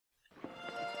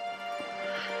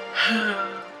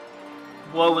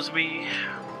Woe is me.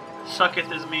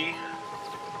 Sucketh is me.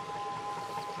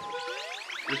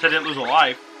 At least I didn't lose a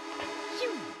life.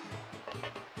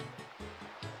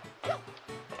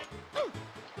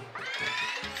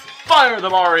 Fire the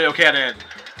Mario Cannon!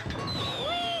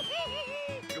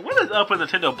 What is up with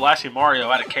Nintendo blasting Mario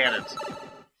out of cannons?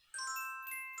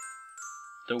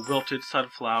 The wilted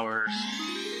sunflowers.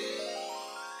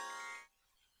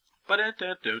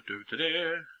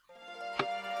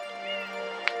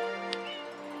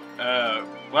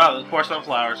 Wow, those poor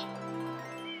sunflowers.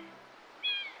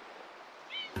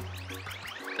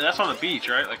 And that's on the beach,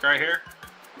 right? Like right here?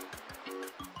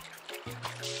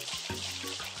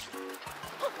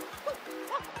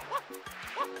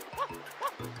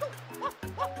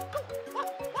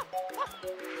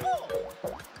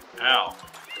 Ow.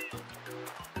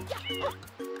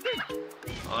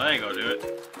 Well, that ain't gonna do it.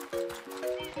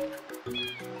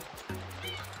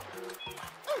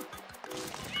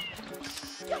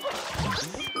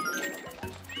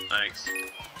 Thanks.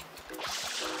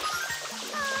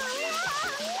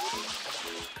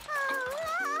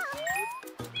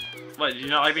 What, did you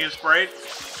not like being sprayed?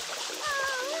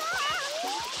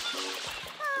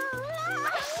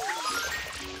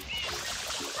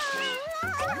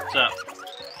 What's up?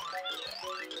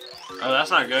 Oh, that's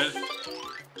not good.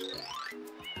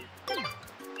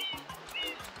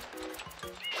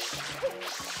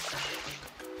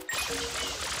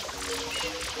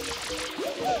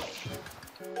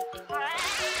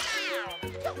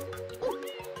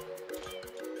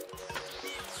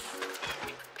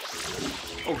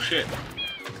 Oh shit.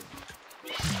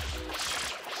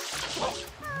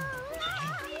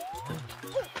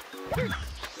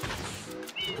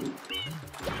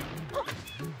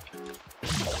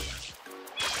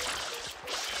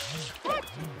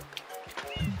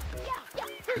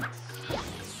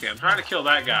 Okay, I'm trying to kill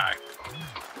that guy.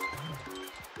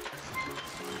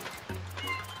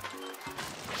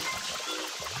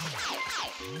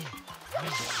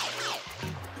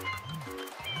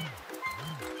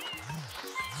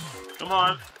 Come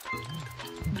on.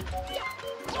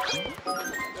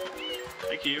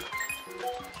 Thank you.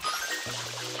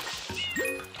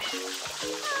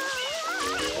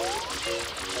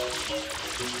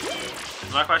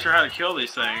 I'm not quite sure how to kill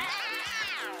these things.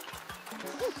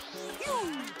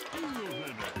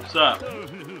 What's up?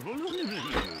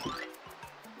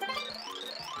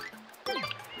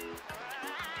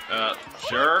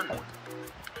 Sure.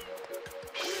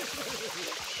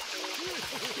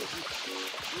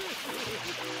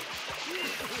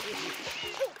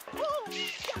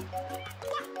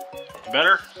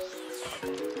 Better?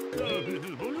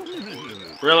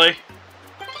 Really?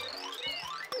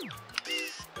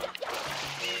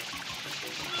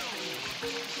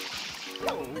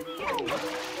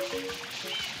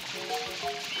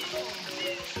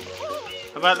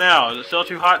 How about now? Is it still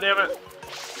too hot, damn it?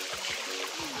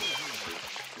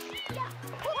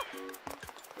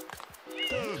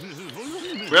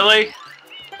 Really?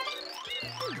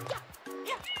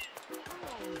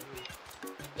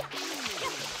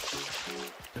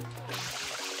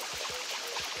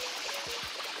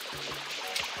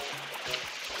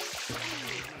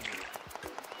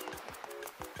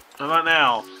 How about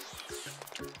now?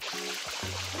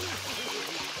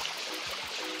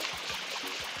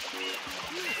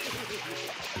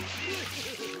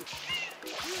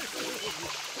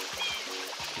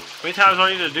 How many times do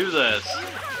I need to do this?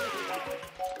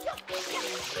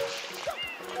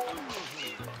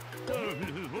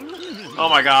 Oh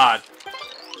my god.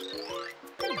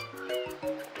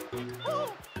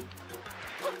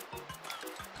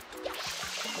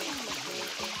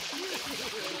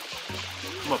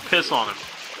 I'm gonna piss on him.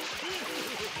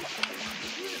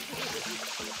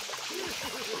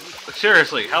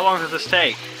 Seriously, how long does this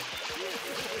take?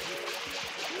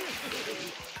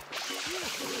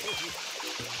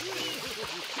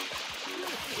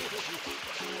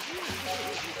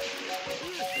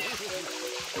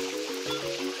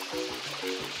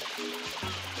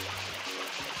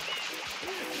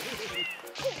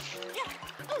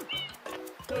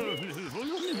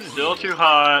 Still too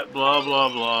hot, blah blah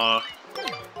blah.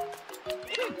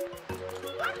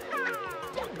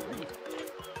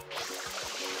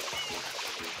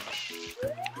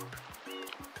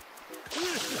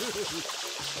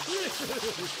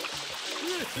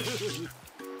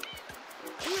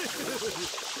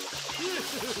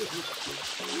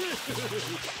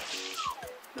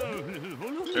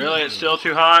 Really, it's still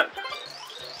too hot?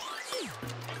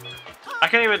 I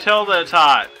can't even tell that it's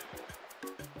hot.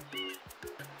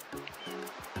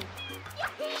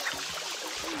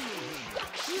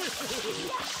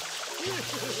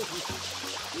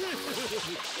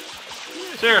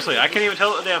 Seriously, I can't even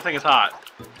tell that the damn thing is hot.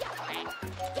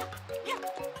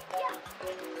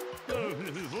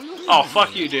 Oh,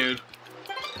 fuck you, dude.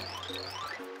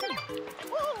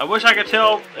 I wish I could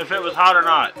tell if it was hot or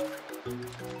not.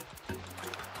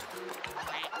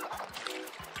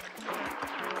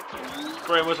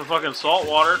 Spray him with some fucking salt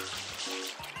water.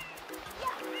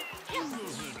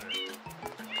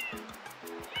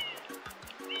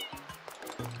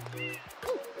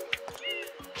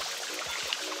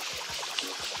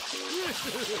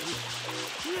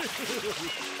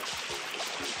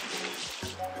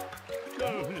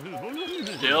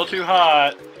 Still too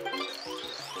hot.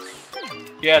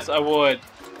 Yes, I would.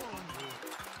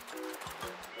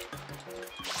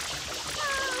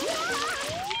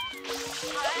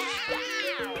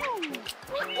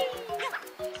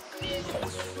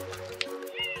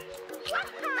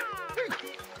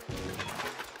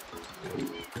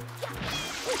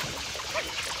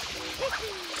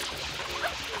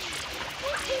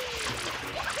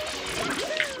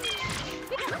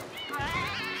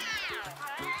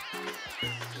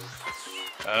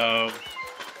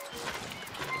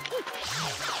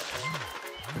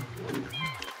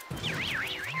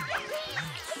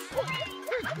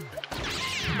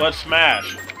 Let's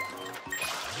smash.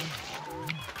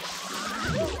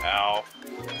 Ow.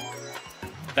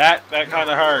 That kind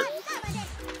of hurt.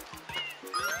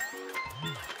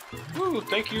 Ooh,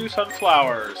 thank you,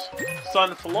 sunflowers.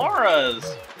 Sunfloras.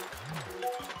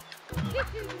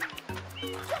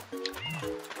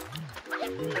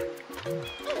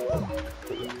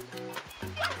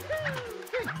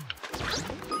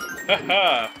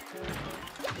 Haha.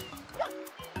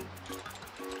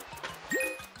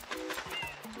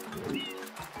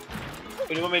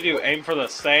 What do you want me to do? Aim for the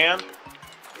sand?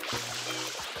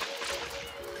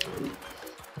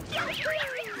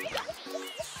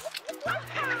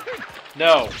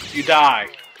 No, you die.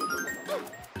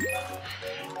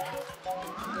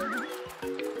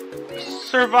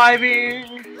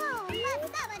 Surviving!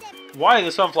 Why do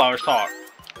the sunflowers talk?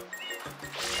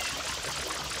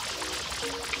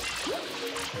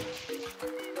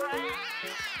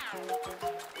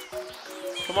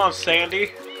 Come on,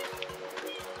 Sandy.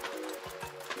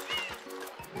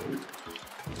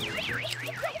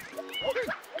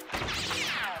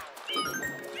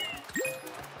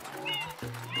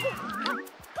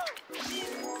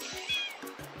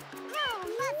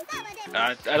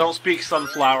 I don't speak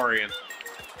sunflowerian.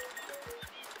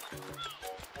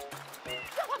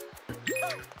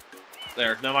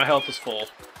 There, now my health is full.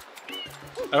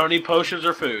 I don't need potions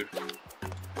or food.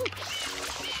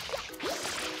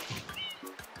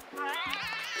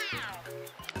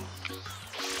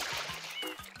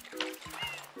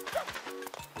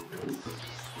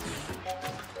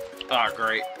 Ah,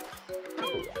 great.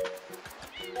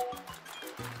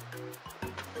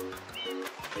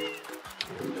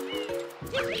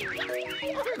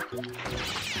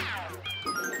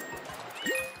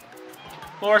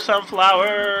 More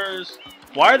sunflowers!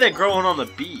 Why are they growing on the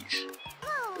beach?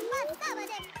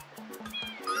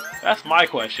 That's my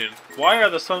question. Why are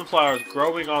the sunflowers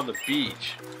growing on the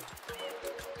beach?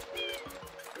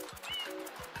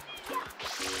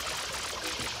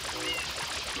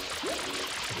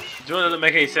 It doesn't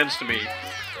make any sense to me.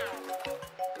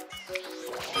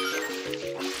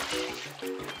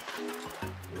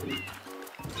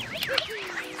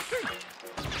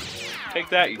 Take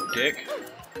that, you dick.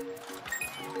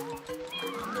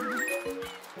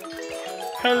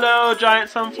 Hello, giant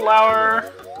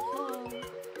sunflower!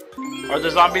 Are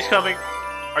the zombies coming?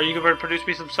 Are you going to produce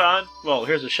me some sun? Well,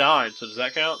 here's a shine, so does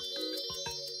that count?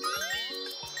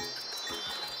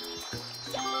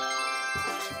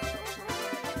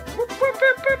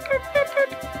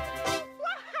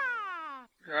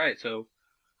 Alright, so...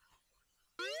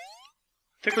 I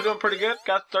think we're doing pretty good.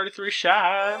 Got 33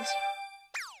 shines.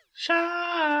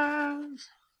 Shines!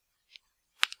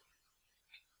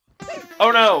 Oh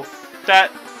no!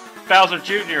 That Bowser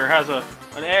Jr. has an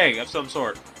egg of some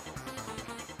sort.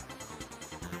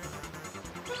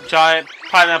 Giant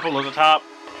pineapple on the top.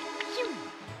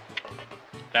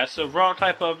 That's the wrong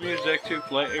type of music to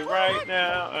play right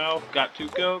now. Oh, got to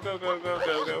go, go, go, go,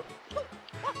 go, go.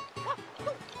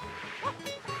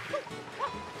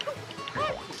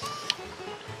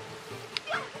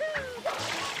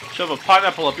 Shove a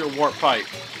pineapple up your warp pipe.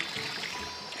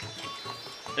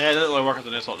 Yeah, it doesn't really work as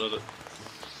an insult, does it?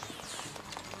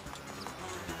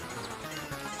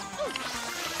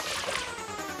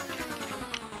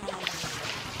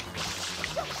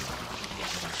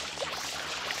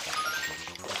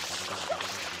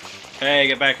 Hey,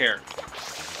 get back here.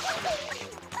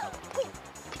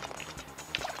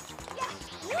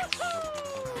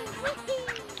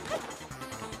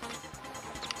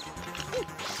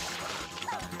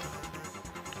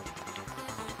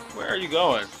 you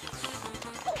going?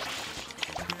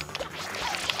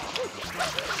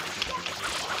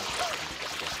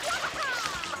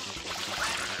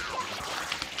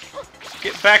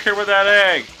 Get back here with that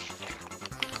egg!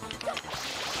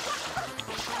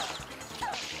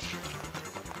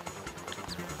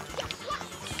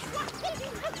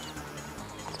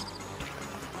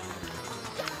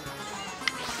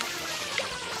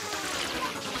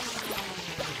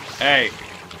 Hey.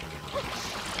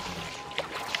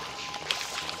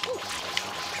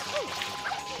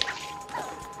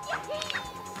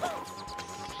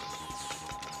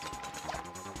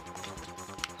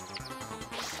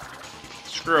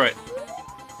 Screw it.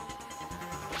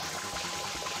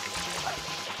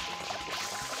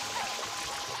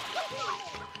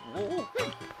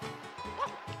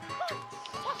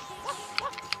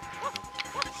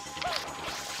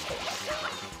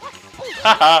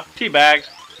 Haha, teabags.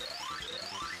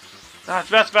 I was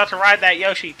just about to ride that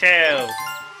Yoshi too.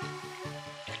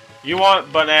 You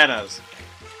want bananas.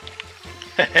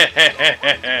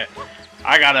 I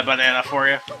got a banana for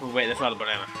you. Oh, wait, that's not a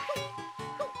banana.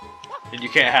 And you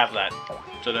can't have that.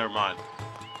 So never mind.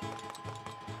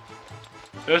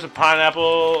 There's some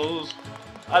pineapples.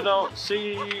 I don't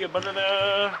see a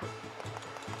banana.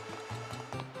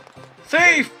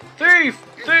 Thief! Thief!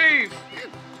 Thief!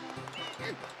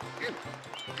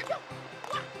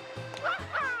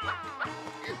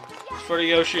 For the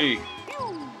Yoshi.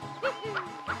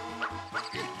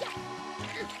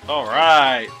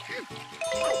 Alright.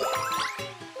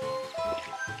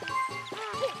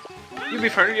 You be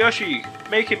friend of Yoshi.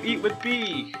 Make him eat with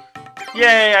B.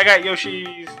 Yay, I got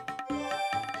Yoshis.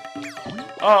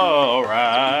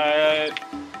 Alright.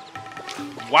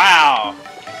 Wow.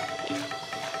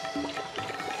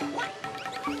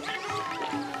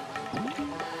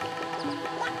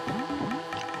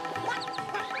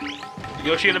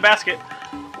 Yoshi in the basket.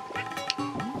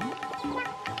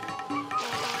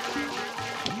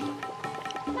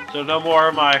 So no more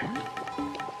of my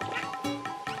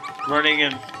running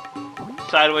and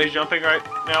sideways jumping right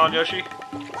now on Yoshi.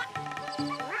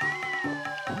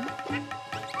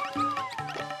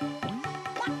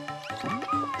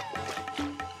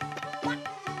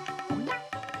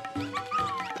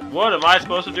 What am I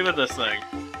supposed to do with this thing?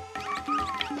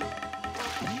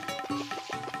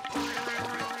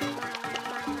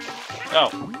 Oh.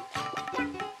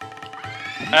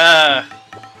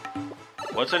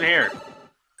 What's in here?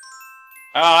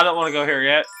 Oh, I don't want to go here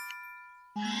yet.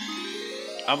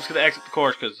 I'm just going to exit the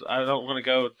course because I don't want to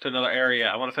go to another area.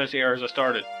 I want to finish the areas I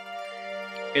started.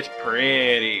 It's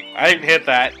pretty. I didn't hit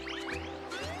that.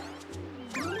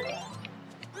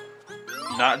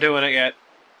 Not doing it yet.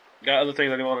 Got other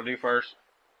things I want to do first.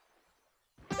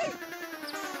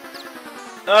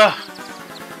 Ugh.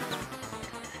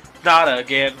 Not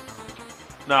again.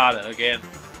 Not again.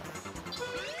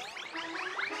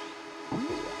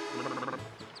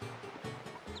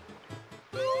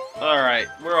 Alright,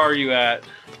 where are you at?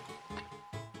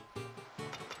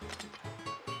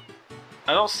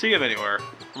 I don't see him anywhere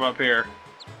from up here.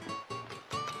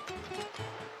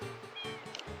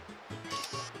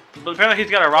 But apparently he's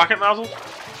got a rocket nozzle?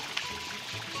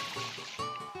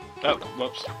 Oh,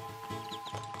 whoops.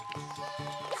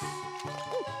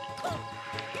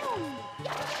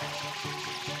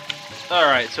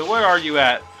 Alright, so where are you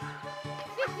at?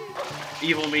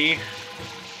 Evil me.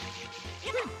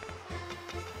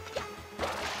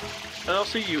 I don't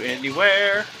see you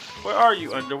anywhere. Where are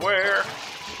you, underwear?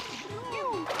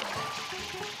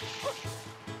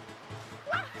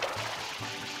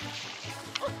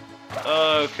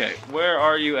 Okay, where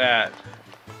are you at?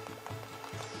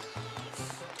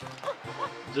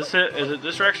 Is this it? Is it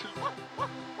this direction?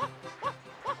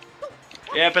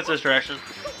 Yep, it's this direction.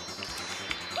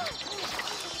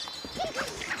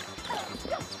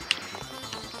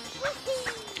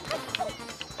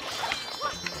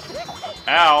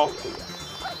 Ow.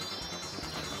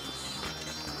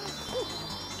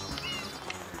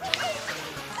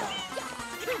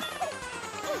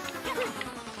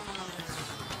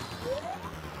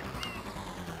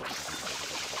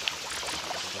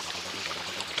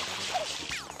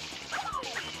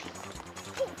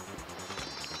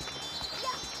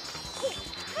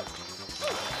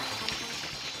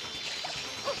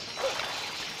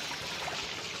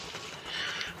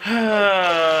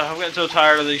 I'm getting so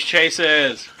tired of these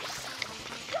chases.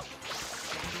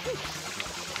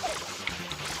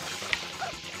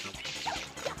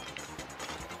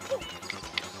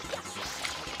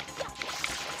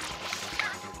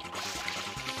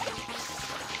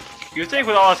 You'd think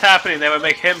with all this happening they would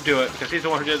make him do it because he's the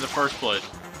one who did it in the first place.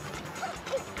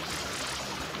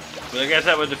 But I guess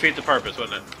that would defeat the purpose,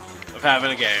 wouldn't it? Of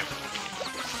having a game.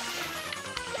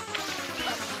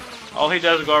 All he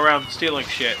does is go around stealing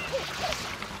shit.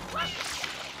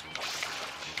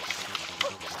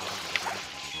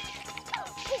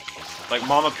 Like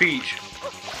Mama Peach.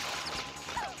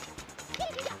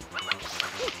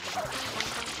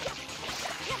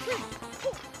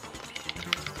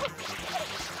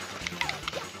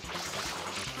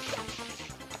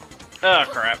 Oh,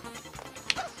 crap.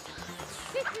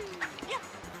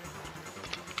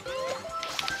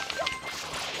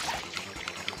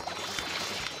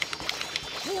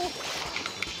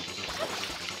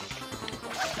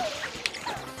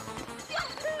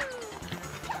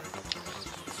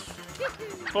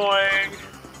 Boing.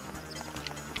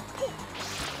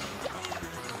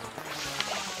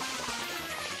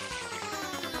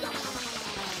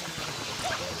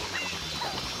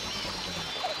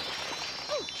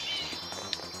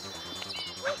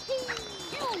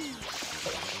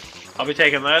 I'll be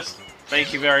taking this.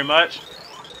 Thank you very much.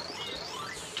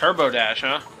 Turbo Dash,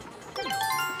 huh?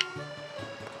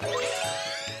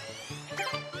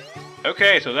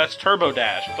 Okay, so that's Turbo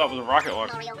Dash. I thought it was a rocket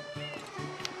launcher.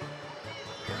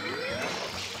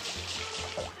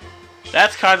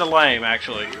 That's kind of lame,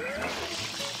 actually.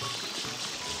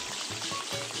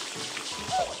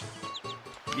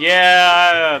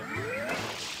 Yeah,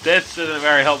 this isn't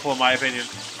very helpful in my opinion.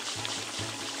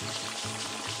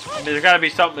 I mean, there's got to be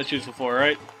something that's useful for it,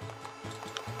 right?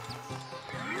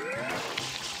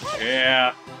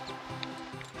 Yeah.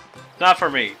 Not for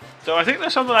me. So I think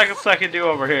there's something I can do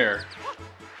over here.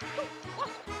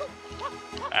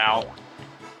 Ow.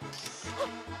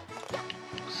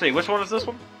 Let's see, which one is this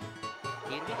one?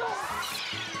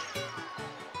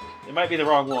 It might be the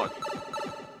wrong one.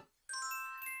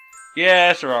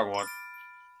 Yeah, it's the wrong one.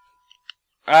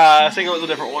 I think it was a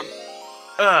different one.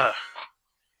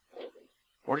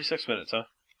 46 minutes, huh?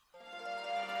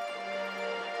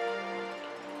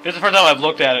 This is the first time I've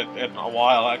looked at it in a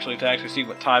while, actually, to actually see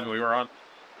what time we were on.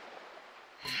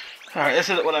 Alright, this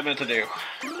isn't what I meant to do.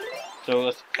 So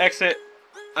let's exit.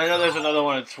 I know there's another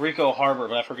one, it's Rico Harbor,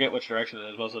 but I forget which direction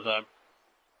it is most of the time.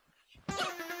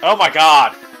 Oh my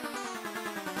god!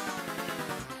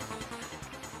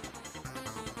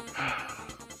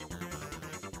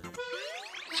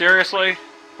 Seriously?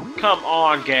 Come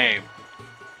on, game.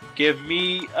 Give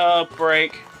me a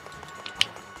break.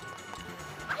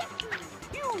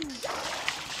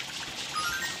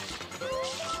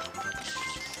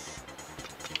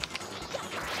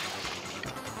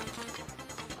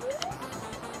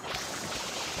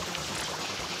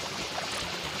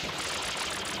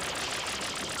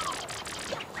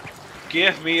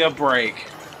 Give me a break.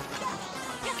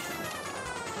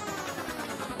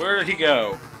 Where did he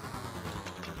go?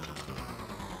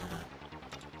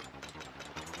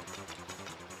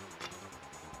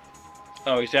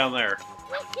 Oh, he's down there.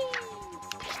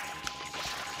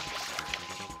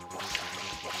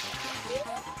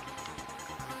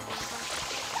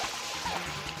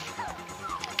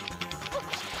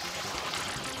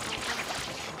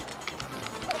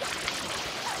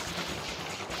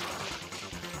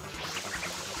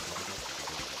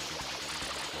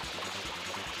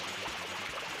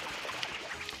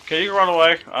 Okay, you can run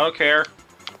away. I don't care.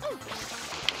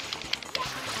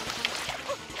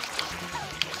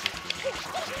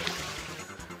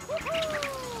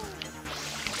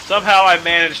 Somehow I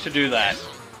managed to do that.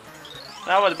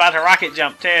 I was about to rocket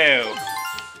jump too.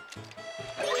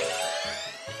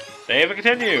 Save and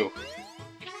continue.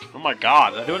 Oh my god,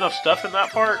 did I do enough stuff in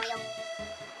that part?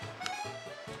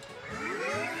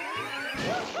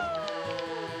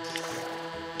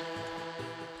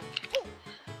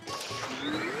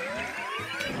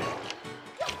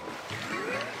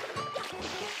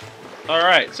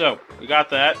 Alright, so we got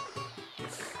that.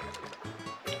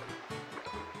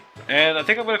 And I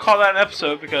think I'm going to call that an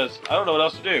episode because I don't know what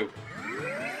else to do.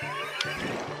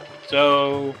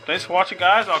 So, thanks for watching,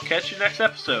 guys. I'll catch you next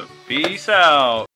episode. Peace out.